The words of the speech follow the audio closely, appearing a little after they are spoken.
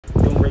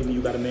rate me,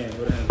 you got a man.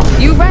 Go to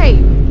him. You right.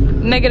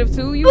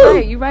 -2. You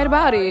right. You right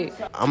about it.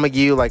 I'm gonna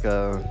give you like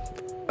a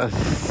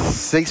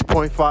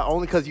 6.5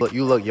 only because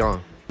you look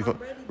young.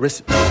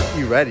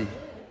 You ready?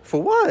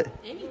 For what?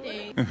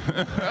 Anything.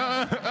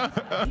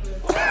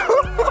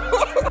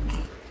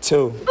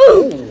 2.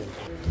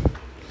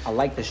 I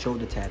like the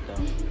shoulder tat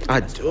though. I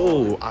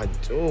do. I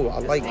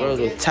like girls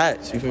with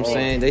tats. You feel what I'm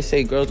saying? They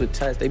say girls with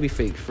tats, they be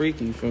fake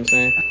freaky. You feel what I'm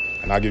saying?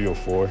 And I'll give you a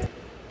 4.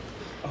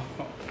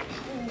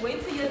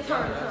 Wait till your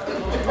turn.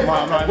 Come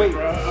on.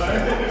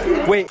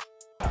 Wait.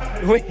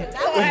 That was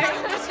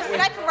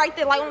disrespectful right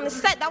there. Like on the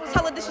set, that was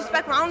hella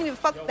disrespectful. I don't even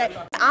fuck with that.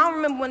 I don't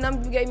remember what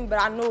number you gave me, but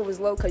I knew it was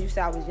low because you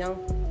said I was young.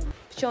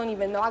 She don't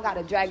even know I got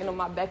a dragon on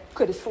my back.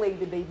 Could have slayed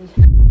the baby.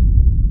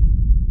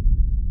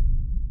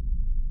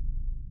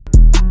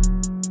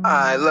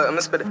 Alright, look, I'm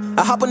gonna spit it.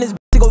 I hop on this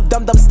to go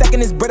dumb,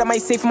 stacking this bread I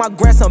might save for my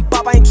grandson.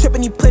 Bob, I ain't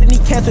tripping, he put it, he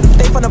canceled. If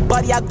they from the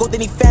body, I go,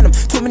 then he phantom.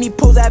 Too many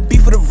pulls, I have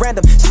beef for the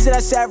random. She said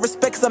I should have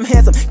respect cause I'm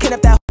handsome. Can't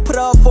have that put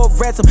her up for a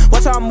ransom.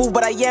 Watch how I move,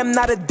 but I am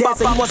not a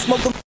dancer. You want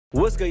smoke them?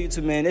 What's good,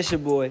 YouTube, man? It's your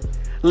boy,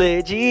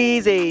 Lil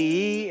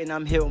Jeezy, and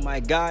I'm here with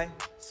my guy.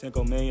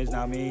 Cinco Millions,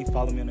 not me.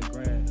 Follow me on the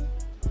gram.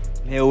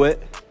 I'm here with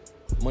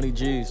Money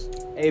G's.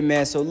 Hey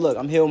man, so look,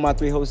 I'm here with my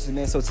 3 hosts,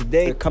 man. So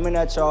today, we're coming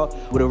at y'all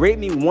with a rate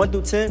me 1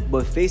 through 10,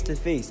 but face to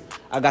face.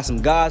 I got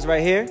some guys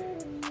right here,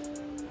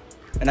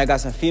 and I got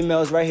some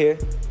females right here.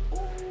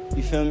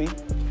 You feel me?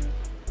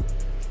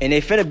 And they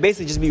finna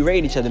basically just be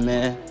rating each other,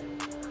 man.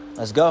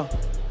 Let's go.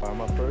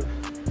 I'm up first.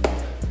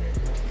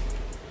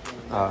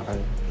 Alright.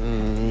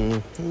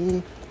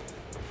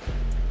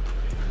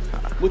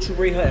 What you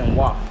rate her and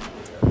why?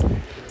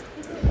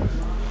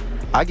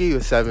 I give you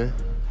a 7.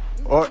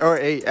 Or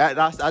 8.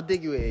 I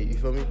did give you an 8, you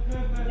feel me?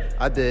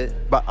 I did.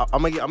 But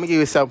I'm gonna give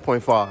you a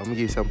 7.5. I'm gonna give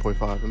you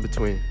 7.5 in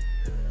between.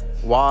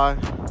 Why?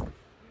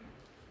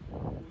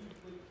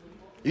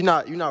 You're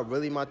not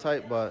really my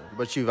type,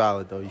 but you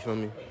valid though, you feel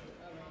me?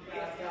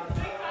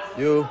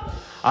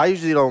 I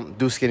usually don't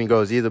do skinny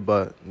girls either,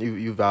 but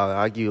you valid.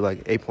 I give you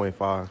like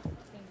 8.5.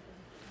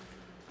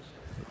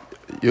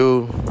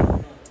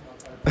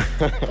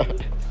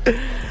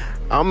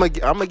 I'm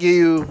gonna give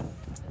you.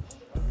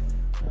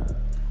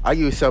 I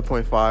give you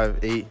 7.5,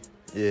 8.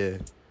 Yeah.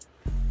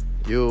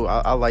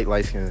 I like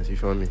light skins, you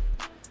feel me?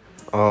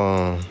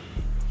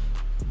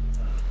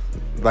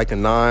 Like a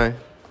 9.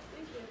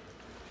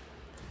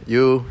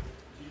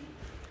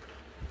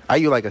 I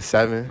give you like a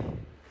 7.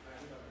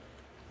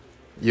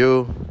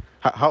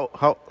 How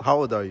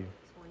old are you?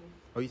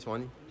 20. Oh, you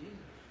 20?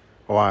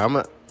 Alright, I'm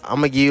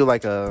gonna give you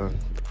like a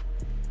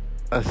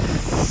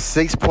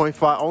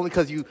 6.5 only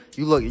because you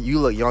look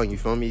young, you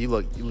feel me? You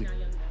look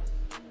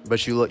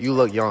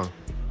young.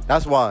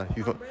 That's why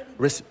you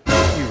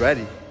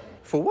ready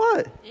for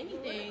what?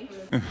 Anything.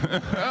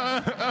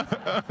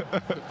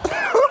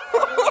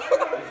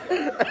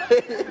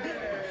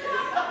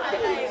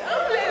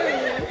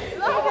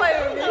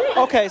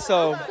 Okay,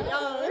 so.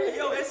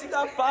 Yo, she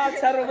got 5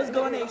 tatted. What's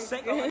going on?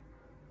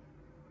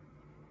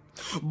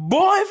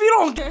 Boy, if you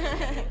don't.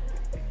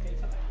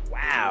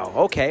 Wow.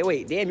 Okay,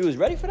 wait. Damn, you was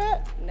ready for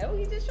that? No,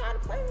 he just trying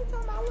to play me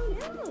talking about I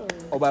look young.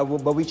 Oh,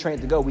 but we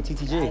trained to go. We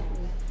TTG.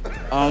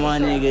 All my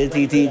niggas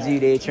TTG,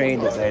 they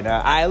trained us right now.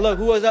 All right, look,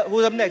 who's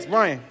up next?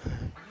 Brian.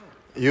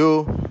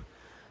 I'm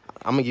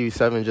gonna give you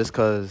 7 just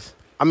cause.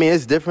 I mean,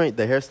 it's different,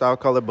 the hairstyle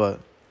color, but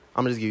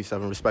I'm gonna just give you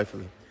 7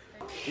 respectfully.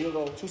 We're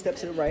gonna go 2 steps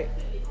to the right.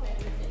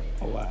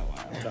 Oh, wow.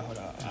 Hold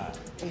on. All right.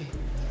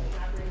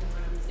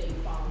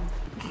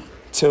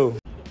 2.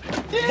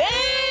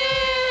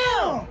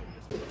 Damn!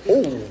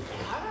 Ooh.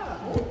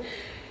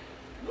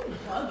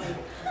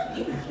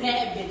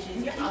 Bad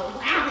bitches.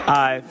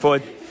 Alright,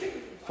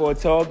 for a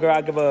tall girl,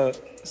 I give her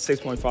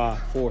 6.5.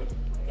 4.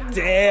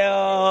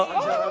 Damn!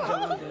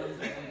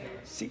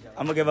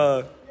 I'm gonna give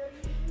her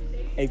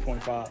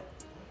 8.5.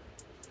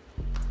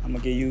 I'm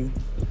gonna give you.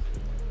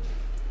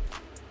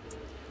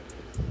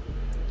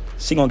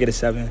 She gonna get a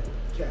 7. I don't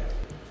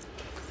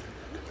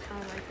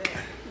like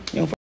that. You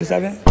don't fuck with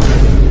 7?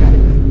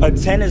 A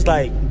 10 is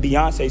like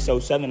Beyonce, so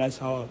 7, that's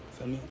hard.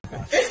 Feel me?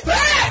 It's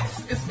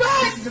facts! It's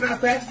facts! It's not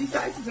facts. These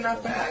facts is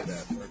not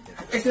facts.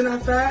 It's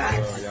not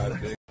facts.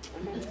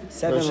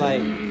 7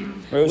 like.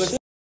 Real shit.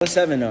 What's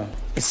 7 though?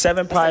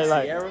 7 probably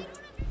like. Sierra?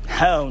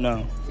 Hell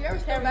no.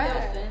 Sierra's so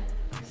bad.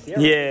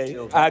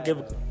 Yeah, I give.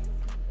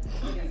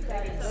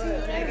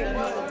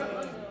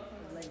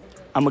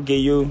 I'm gonna give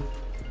you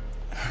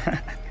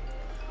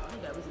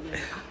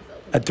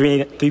a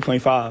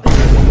 3.5.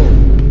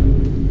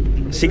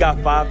 She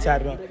got 5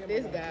 tatted on.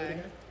 This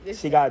guy.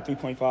 She got a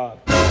 3.5.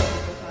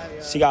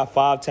 She got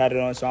 5 tatted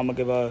on, so I'm gonna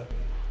give her.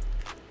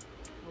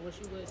 What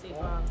you would say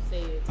 5,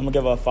 say it. I'm gonna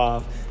give her a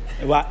 5.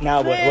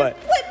 Now what?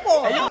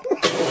 Football.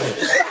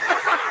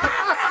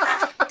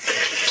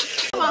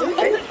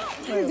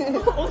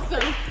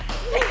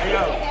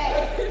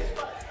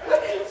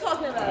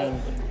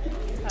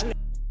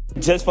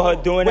 Just for her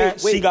doing that,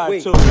 she got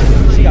a 2.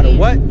 She got a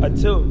what? A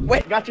 2.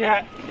 Wait, got your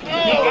hat.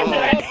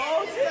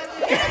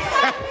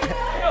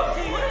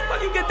 Where the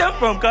fuck you get them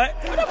from, cut?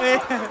 Where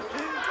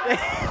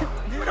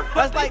the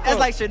That's like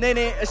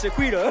Shanae and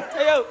Shaquita.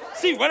 Hey, yo,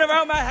 she run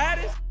around my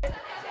Hatters?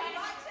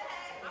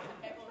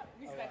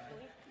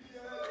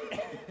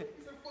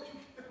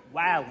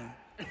 Wildin'.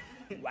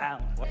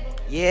 Wow.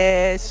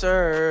 Yes,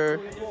 sir.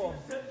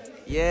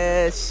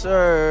 Yes,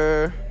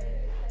 sir.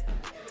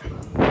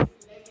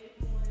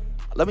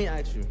 Let me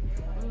ask you.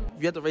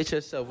 You have to rate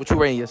yourself. What you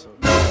rating yourself?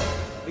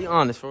 Be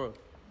honest, for real.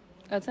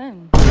 A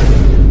 10.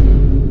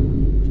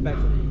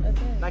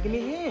 Now give me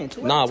a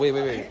hand. Nah,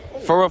 wait.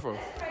 For real.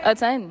 A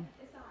 10.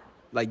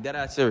 Like, dead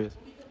ass serious.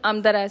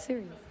 I'm dead ass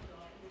serious.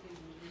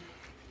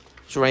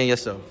 What you rating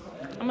yourself?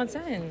 I'm a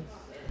 10.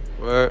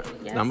 Word?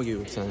 Yes. Nah, I'm gonna give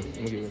you a 10. I'm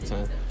gonna give you a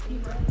 10.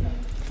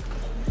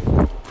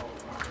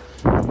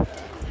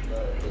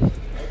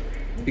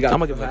 I'm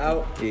gonna give her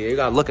out. Yeah, you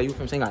gotta look at you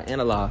from saying, you gotta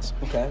analyze.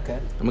 Okay. I'm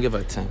gonna give her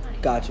a 10.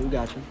 Got you.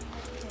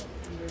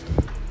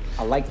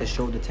 I like the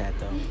shoulder tat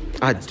though.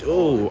 I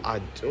do. I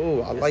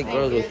like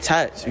girls with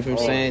tats. You feel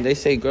what I'm saying? They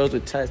say girls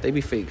with tats, they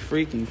be fake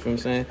freaky. You feel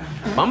what I'm saying?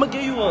 But I'm gonna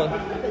give you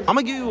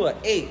a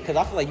 8 because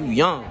I feel like you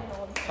young.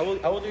 How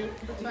old are you?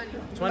 20.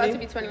 20? About to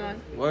be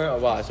 21. Where? Oh,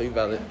 wow. So you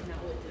valid.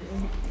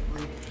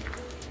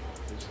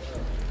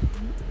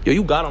 Yo,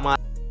 you got on my,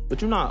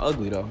 but you're not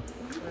ugly though.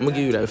 I'm gonna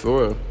give you that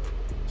for real.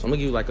 So I'm gonna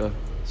give you like a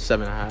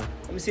 7.5.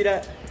 Let me see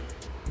that.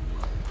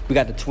 We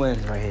got the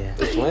twins right here.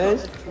 The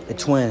twins? The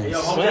twins.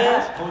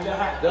 Yeah.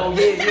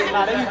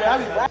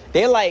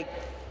 They're like,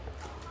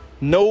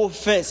 no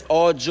offense,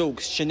 all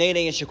jokes, Sinead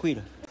and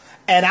Shaquita.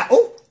 And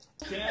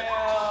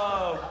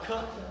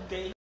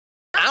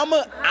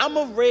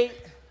I'ma rate.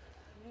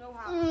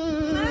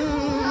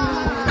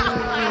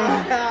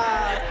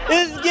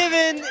 It's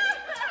given.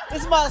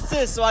 It's my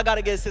sis, so I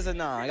gotta get sis a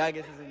 9.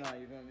 You feel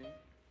me?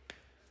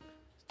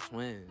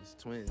 Twins.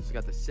 You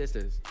got the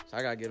sisters. So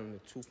I gotta get them the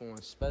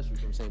 2-for-1 special. You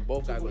know what I'm saying?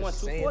 Both gotta go the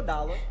same. 2 for $1. You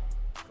know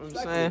what I'm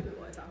saying?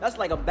 That's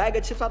like a bag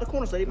of chips out the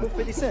corner, so they both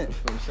 50 cents. You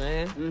know what I'm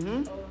saying?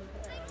 Mm-hmm.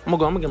 I'm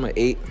gonna give them an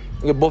 8. I'm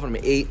gonna give both of them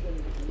an 8.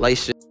 Light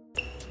shit.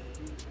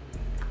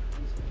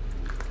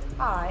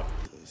 Alright.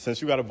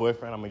 Since you got a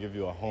boyfriend, I'm gonna give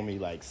you a homie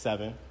like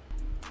 7.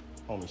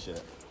 Homie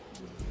shit.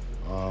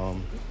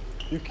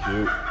 You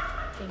cute.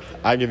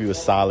 I give you a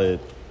solid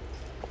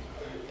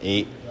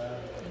 8.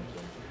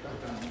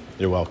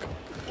 You're welcome.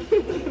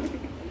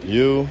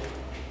 You.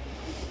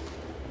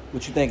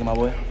 What you thinking, my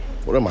boy?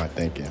 What am I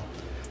thinking?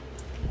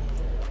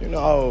 You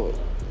know,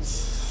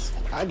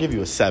 I give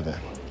you a 7.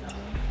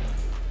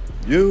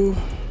 You.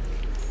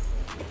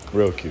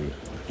 Real cute.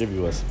 Give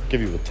you a 10.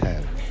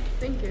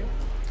 Thank you.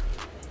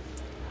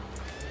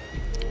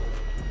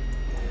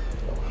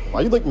 Why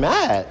you look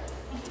mad?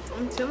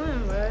 I'm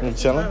chilling, bro. You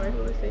chilling? My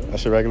regular face.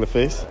 That's your regular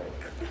face?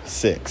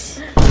 6.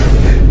 They try to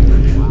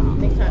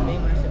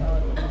name my shit all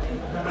the time.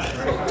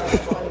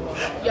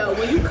 Yo,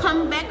 when you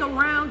come back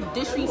around,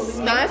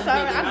 disrespect. Nah, it's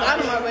alright. I got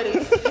him already.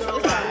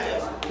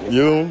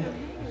 You,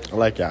 I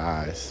like your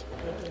eyes.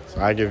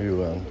 So I give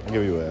you a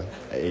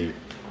 8.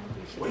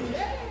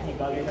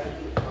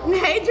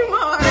 Hey,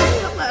 Jamal.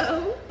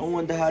 Hello. I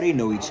wonder how they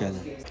know each other.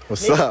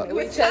 What's up?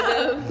 Each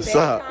other. What's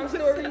up?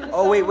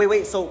 Oh,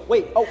 wait. So,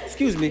 oh,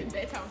 excuse me.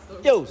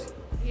 Yo,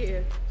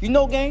 Yeah. you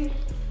know gang?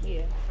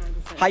 Yeah.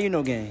 How you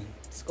know gang?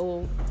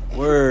 School.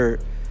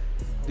 Word.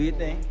 Do your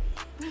thing.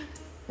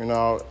 You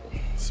know,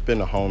 it's been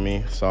a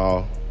homie, so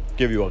I'll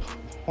give you a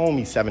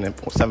homie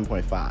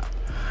 7.5.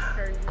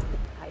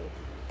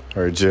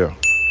 Heard you.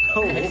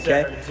 Oh,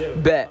 okay.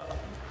 Bet.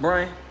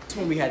 Brian, that's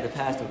when we had the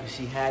pastor because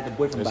she had the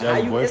boyfriend. But She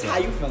had the this boyfriend. how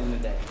you feeling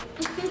today?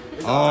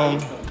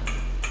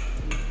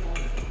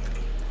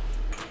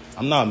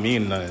 I'm not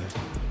mean nothing.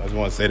 I just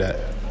want to say that.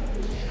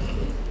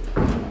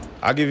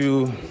 I'll give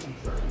you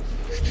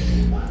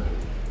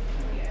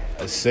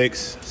a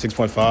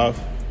 6.5.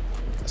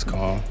 That's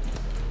calm.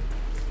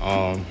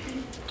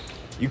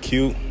 You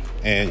cute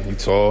and you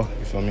tall,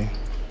 you feel me?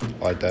 I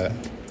like that.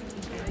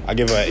 I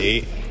give her an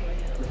 8.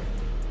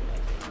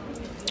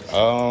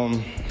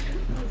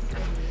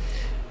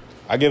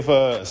 I give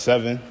her a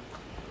 7.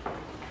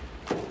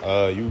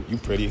 You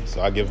pretty,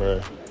 so I give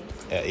her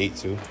an 8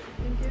 too.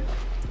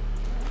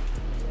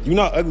 You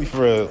not ugly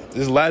for real.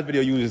 This last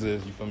video you was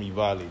this, you feel me? You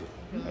violated.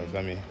 You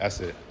feel me? That's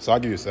it. So I'll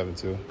give you a 7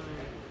 too.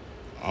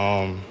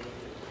 The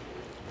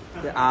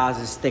eyes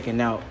is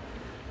sticking out.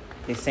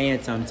 They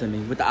saying something to me.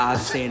 What the eyes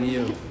are saying to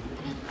you?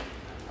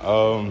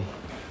 I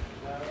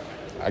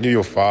give you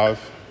a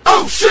 5.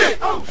 Oh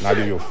shit! And I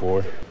give you a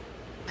 4.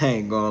 I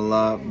ain't gonna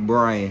lie,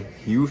 Brian,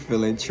 you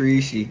feeling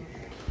treachy.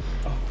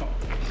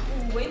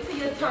 Wait till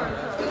your turn.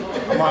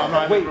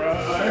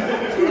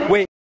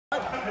 Wait.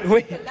 That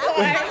was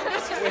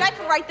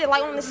disrespectful right there.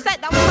 Like on the set,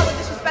 that was hella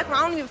disrespectful.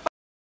 I don't even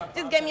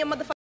just gave me a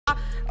motherfucker.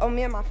 Oh,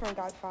 me and my friend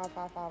got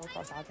 555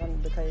 across our tongue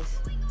because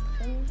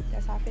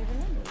that's our favorite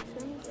number.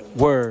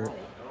 Word.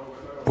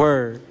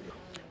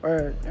 I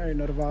already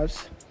know the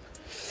vibes.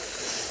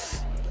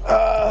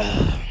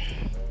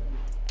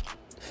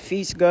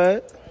 Feet's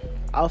good.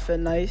 Outfit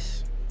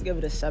nice. Give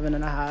it a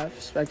 7.5,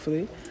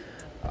 respectfully.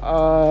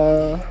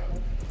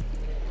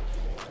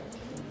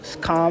 It's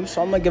calm,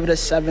 so I'm gonna give it a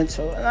 7.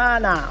 So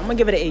I'm gonna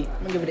give it an 8.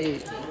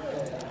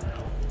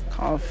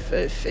 On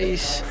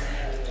face.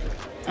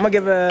 I'm gonna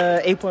give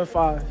her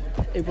 8.5.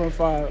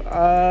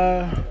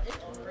 8.5.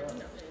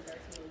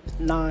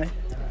 9.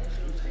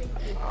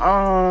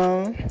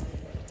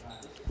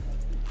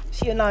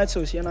 She a 9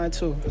 too. 9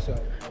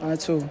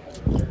 too.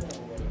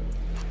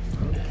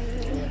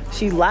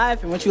 She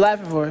laughing. What you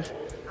laughing for?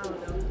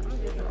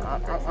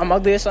 I'm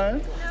ugly or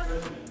something?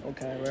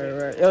 Okay,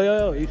 right.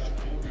 Yo. You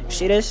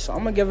see this? I'm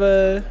gonna give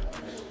it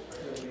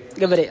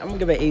 8. I'm gonna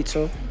give it 8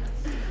 too.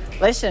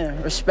 Listen,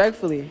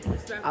 respectfully,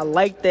 I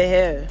like the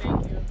hair.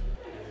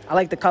 I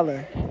like the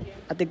color.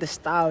 I think the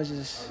style is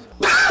just...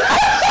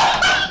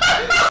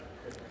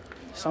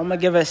 So I'm gonna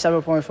give it a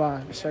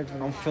 7.5,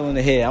 respectfully. I'm feeling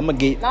the hair. I'm gonna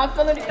get... Not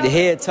feeling the color. The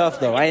hair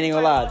tough, though. I ain't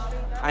even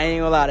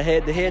gonna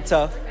lie. The hair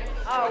tough.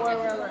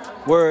 Oh,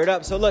 Word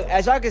up. So look,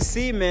 as y'all can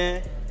see,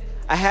 man,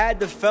 I had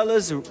the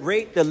fellas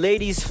rate the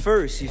ladies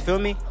first. You feel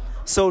me?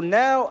 So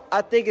now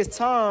I think it's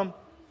time.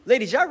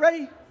 Ladies, y'all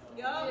ready?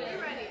 Yup, we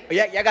ready. Oh,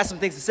 y'all got some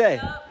things to say?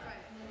 Yup.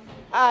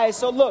 All right,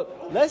 so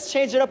look, let's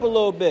change it up a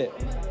little bit.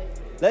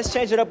 This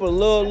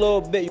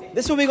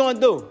is what we gonna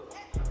do.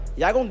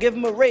 Y'all gonna give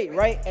him a rate,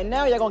 right? And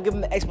now y'all gonna give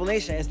him an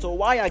explanation as to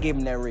why y'all gave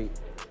him that rate.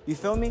 You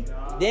feel me?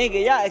 They ain't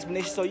get y'all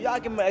explanation, so y'all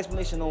give him an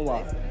explanation on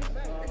why.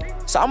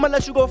 So I'm gonna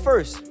let you go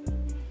first.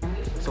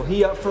 So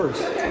he up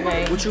first.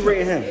 Okay. What you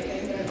rating him?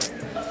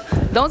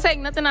 Don't take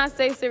nothing I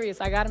say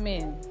serious. I got him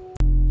in.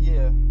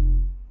 Yeah.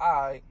 All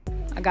right.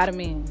 I got him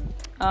in.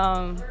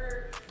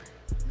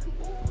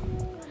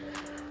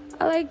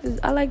 I like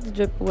the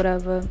drip or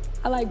whatever.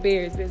 I like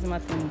beards. Beards are my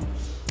thing.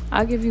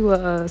 I'll give you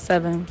a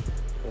 7.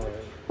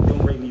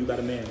 Don't rate me. You got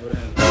a man.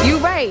 You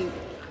right.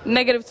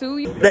 -2.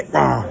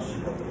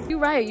 You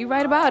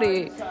right about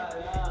it.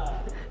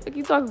 What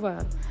you talking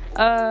about?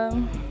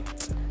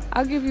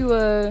 I'll give you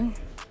I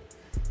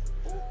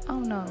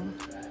don't know.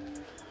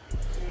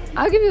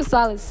 I'll give you a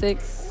solid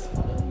 6.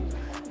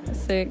 A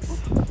 6.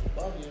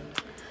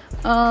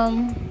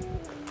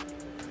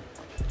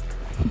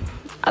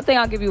 I think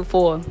I'll give you a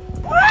 4.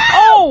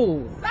 Oh!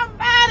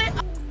 Somebody!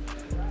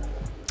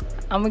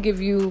 I'm gonna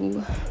give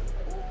you,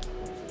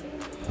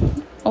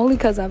 only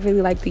because I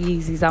really like the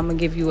Yeezys, I'm gonna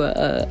give you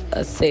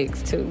a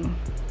 6 too.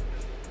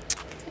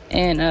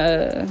 And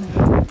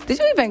did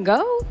you even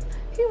go?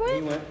 He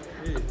went.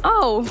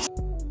 Oh.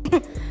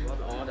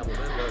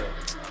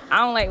 I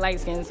don't like light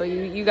skin, so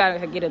you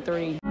gotta get a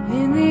 3.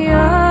 In the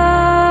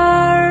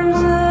arms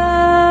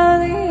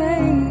of the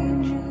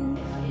angel.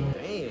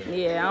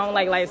 Yeah, I don't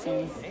like light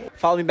skins.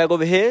 Follow me back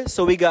over here.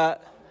 So we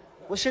got,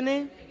 what's your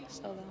name?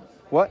 Shola.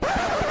 What?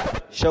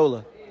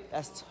 Shola.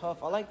 That's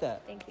tough. I like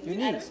that. Thank you.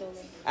 Unique.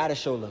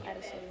 Shola.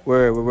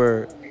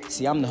 Word.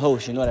 See, I'm the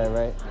host. You know that,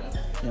 right? You know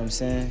what I'm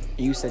saying?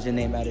 And you said your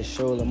name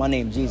Shola. My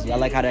name Jeezy. I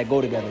like how that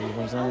go together. You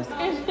know what I'm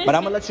saying? But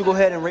I'm gonna let you go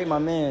ahead and rate my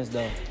mans though.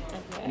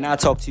 Okay. And I'll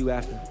talk to you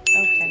after.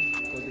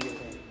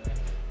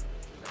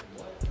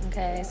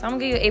 Okay, so I'm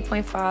gonna give you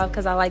 8.5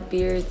 because I like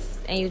beards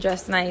and you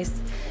dress nice.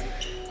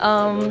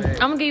 I'm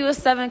gonna give you a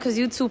 7 because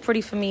you too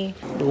pretty for me.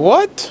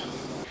 What?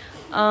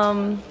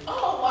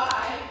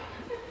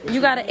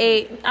 You got an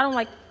 8. I don't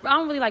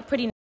really like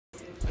pretty.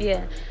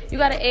 Yeah, you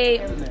got an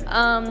 8.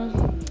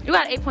 You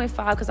got an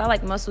 8.5 because I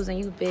like muscles and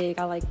you big.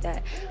 I like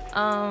that.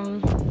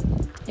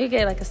 You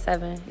get like a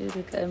 7. You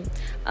do good.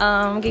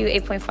 I'm gonna give you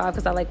 8.5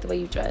 because I like the way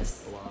you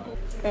dress.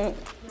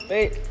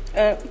 Wait.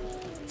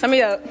 Turn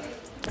me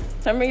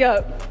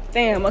up.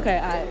 Damn. Okay.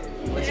 All right.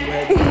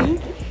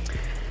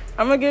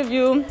 I'm gonna give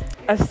you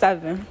a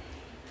 7.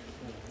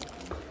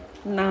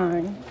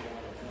 9.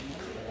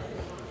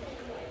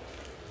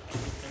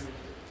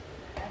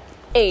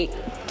 8.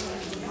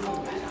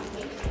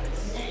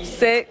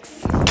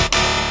 6.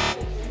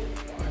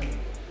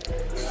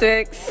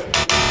 6.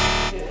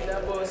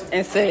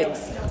 And 6.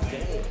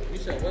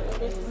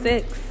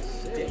 6.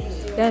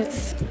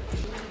 Yes.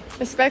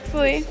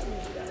 Respectfully,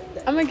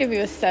 I'm gonna give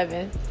you a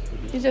 7.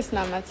 You're just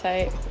not my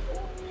type.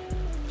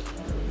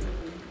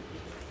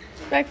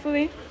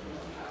 Respectfully,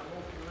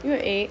 you're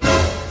an 8. I'm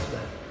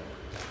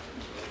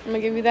gonna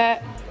give you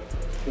that.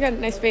 You got a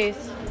nice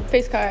face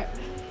card.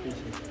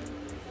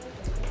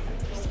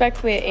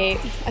 Respectfully, an 8.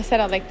 I said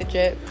I like the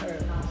drip.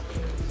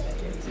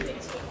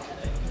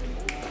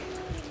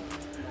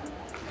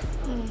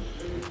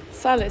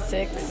 Solid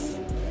 6.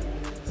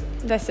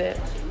 That's it.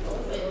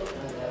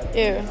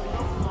 Ew.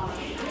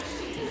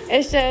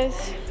 It's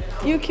just,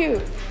 you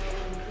cute.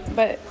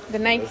 But the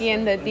Nike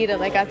and the Adidas,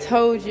 like I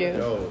told you.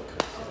 Yo,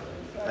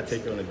 I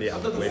take you on a date, I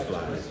look way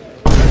fly.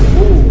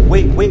 Ooh,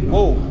 wait,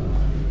 whoa.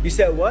 You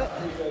said what?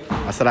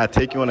 I said I'd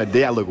take you on a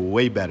date, I look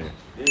way better.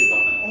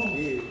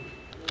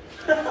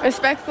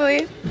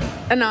 Respectfully,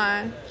 a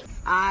 9.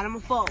 Alright, I'm a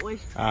fault.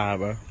 Alright,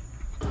 bro.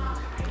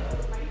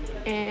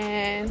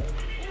 And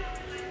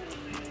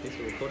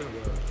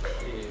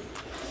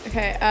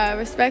okay,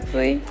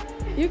 respectfully,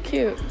 you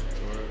cute.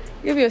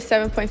 Give you a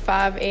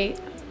 7.5, 8.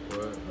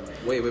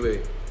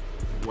 Wait.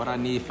 What I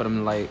need for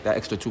them, like, that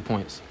extra 2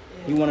 points?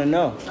 You want to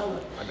know?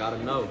 I gotta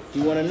know.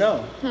 You want to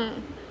know?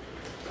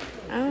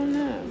 I don't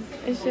know.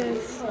 It's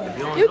just,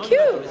 you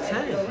cute.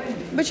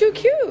 But you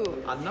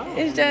cute. I know.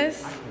 It's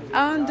just,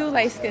 I don't do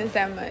light skins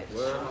that much.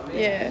 Well,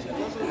 Yeah.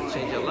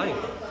 change your life.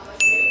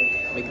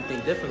 Make you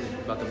think differently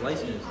about the light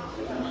skins.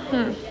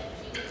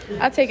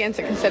 I'll take it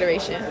into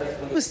consideration.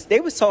 They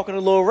was talking a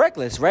little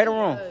reckless, right or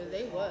wrong?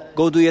 They was.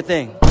 Go do your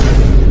thing.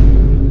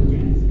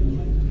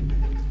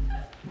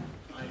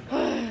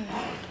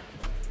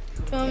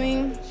 Feel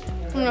me?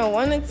 From a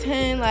 1 to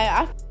 10, like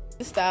I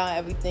the style and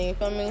everything.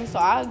 Feel me? So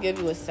I'll give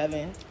you a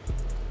 7.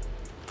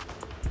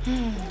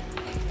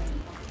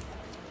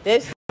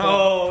 This.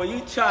 Oh,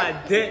 you try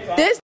dick.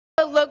 This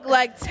look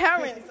like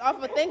Terrence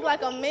off of Think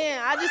Like a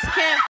Man. I just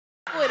can't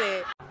with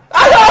it.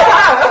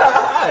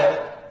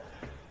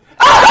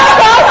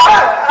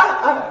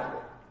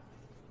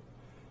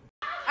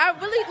 I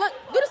really look.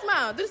 Do the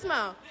smile. Do the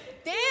smile.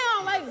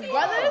 Damn, like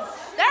brothers.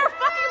 They're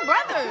fucking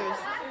brothers.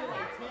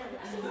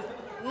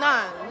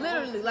 Nah,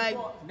 literally, like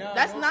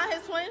that's not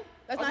his twin.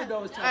 That's not.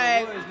 All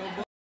right.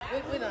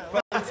 We done.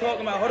 What are you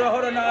talking about? Hold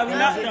on. No, we're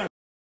not done.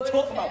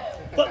 Talking about.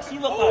 Fuck, she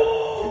look like.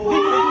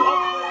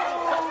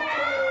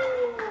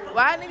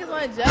 Why niggas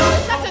want to judge?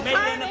 It's not your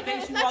turn, nigga.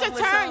 It's not your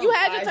turn. You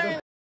had your turn.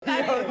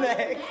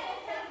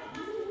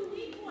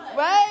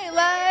 Right,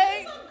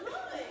 like.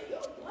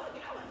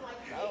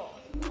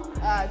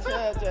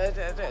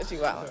 Chill. She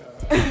wild.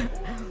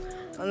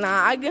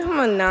 Nah, I give him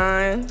a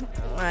 9.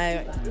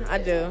 Like, I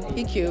do.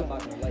 He cute.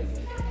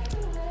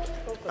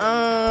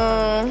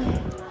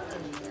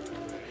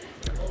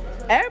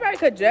 Everybody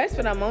could dress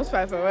for the most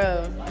part, for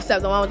real.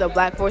 Except the one with the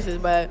black forces,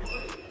 but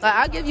like,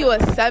 I'll give you a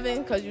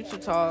 7 because you're too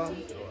tall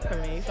for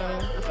me. You feel me?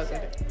 I fuck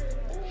with it.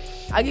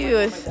 I give you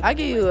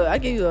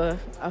a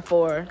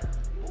 4.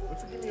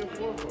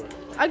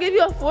 I give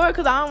you a 4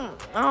 because I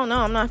don't know.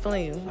 I'm not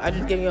feeling you. I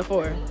just give you a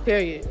 4.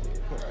 Period.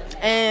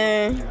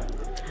 And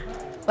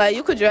like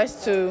you could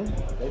dress too.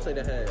 Don't say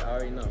the head. I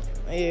already know.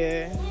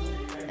 Yeah.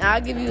 And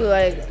I'll give you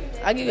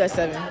a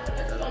 7.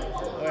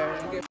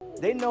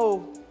 They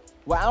know.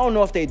 Well, I don't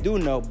know if they do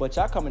know, but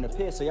y'all come in the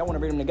pit, so y'all want to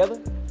bring them together?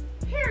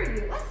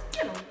 Period. Let's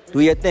get them. Do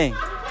your thing.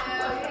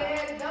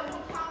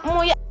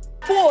 Oh yeah.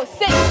 4,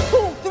 6,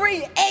 2,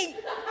 3, 8,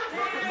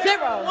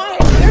 0. 1,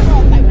 0.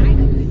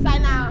 Say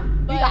now.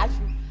 You got you.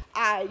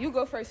 Alright, you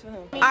go first for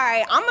him.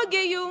 Alright, I'm gonna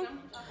give you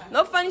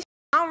no funny shit.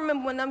 I don't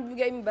remember what number you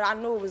gave me, but I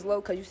knew it was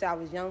low because you said I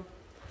was young.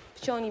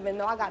 But you don't even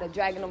know I got a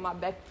dragon on my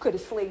back. Could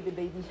have slayed the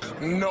baby.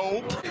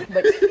 Nope.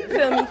 But you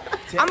feel me?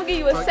 I'm gonna give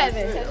you a 7.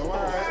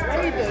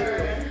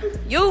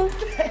 You,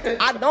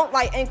 I don't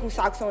like ankle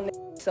socks on the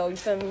so you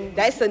feel me?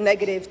 That's a -2.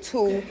 You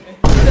feel me?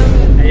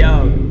 Hey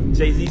yo,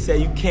 Jay-Z said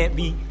you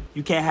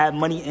can't have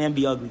money and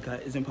be ugly, cuz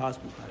it's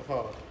impossible.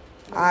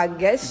 I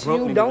guess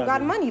you don't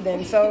got money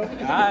then, so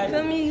you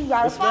feel me? You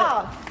got a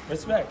 5.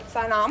 Respect.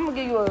 So now I'm gonna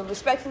give you a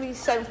respectfully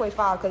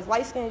 7.5 because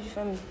light skin, you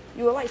feel me?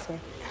 You a light skin.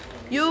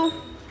 You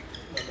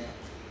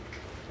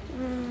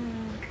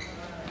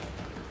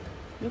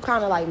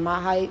kind of like my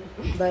height,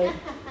 but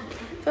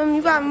feel me?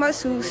 You got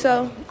muscles,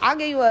 so I'll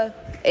give you a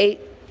 8.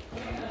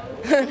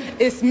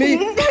 It's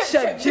me,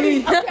 Chef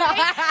G.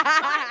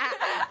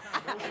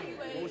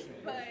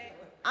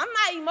 I'm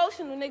not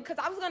emotional, nigga, because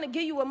I was gonna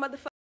give you a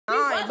motherfucking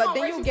 9, but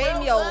then you gave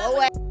me a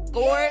low ass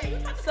score.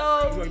 So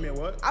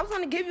I was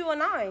gonna give you a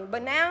 9,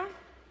 but now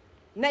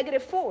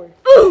 -4.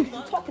 What are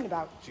you talking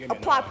about?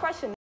 Apply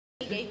pressure.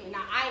 He gave me.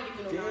 Now I ain't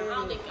giving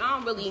no 9. I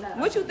don't really.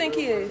 What you think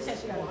he is?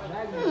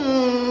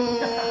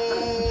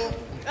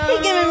 He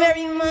give me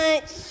very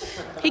much.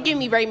 He give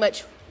me very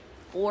much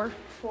 4.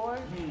 4.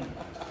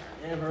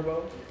 And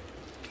Herbo.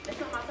 That's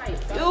not my type.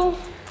 You,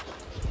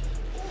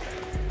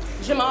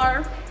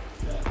 Jamar.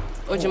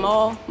 Or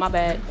Jamal, my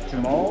bad.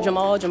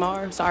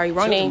 Jamar. Sorry,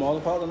 wrong name. Jamal,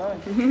 part of the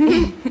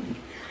 9.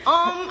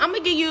 I'm gonna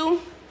give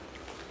you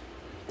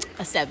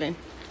a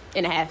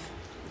 7.5.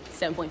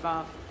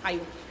 7.5. How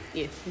you?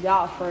 Yeah.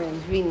 Y'all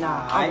friends, we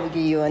not. I'm gonna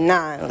give you a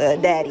 9, little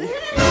daddy.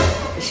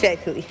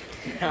 Respectfully.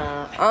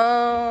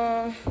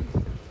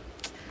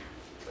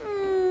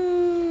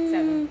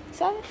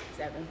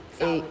 7.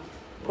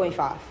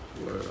 8.5.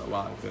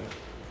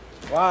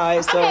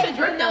 Alright, so. I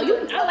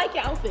like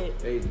your outfit.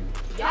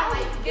 Y'all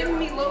like giving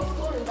me low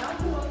scores.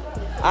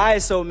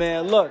 Alright, so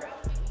man, look.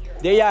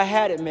 There y'all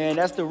had it, man.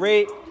 That's the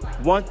rate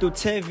 1 through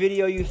 10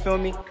 video, you feel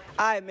me?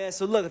 Alright, man,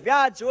 so look, if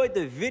y'all enjoyed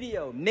the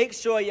video, make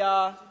sure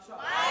y'all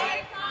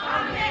like,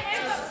 comment,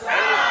 and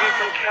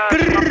subscribe.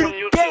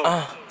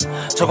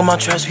 Talking about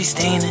trash, we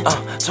staining.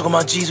 Talking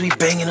about G's, we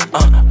banging them.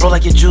 Bro,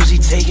 like your Jeezy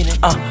taking it.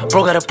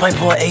 Bro, got a pipe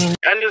for 8.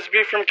 And this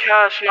be from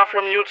Cash, not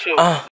from YouTube.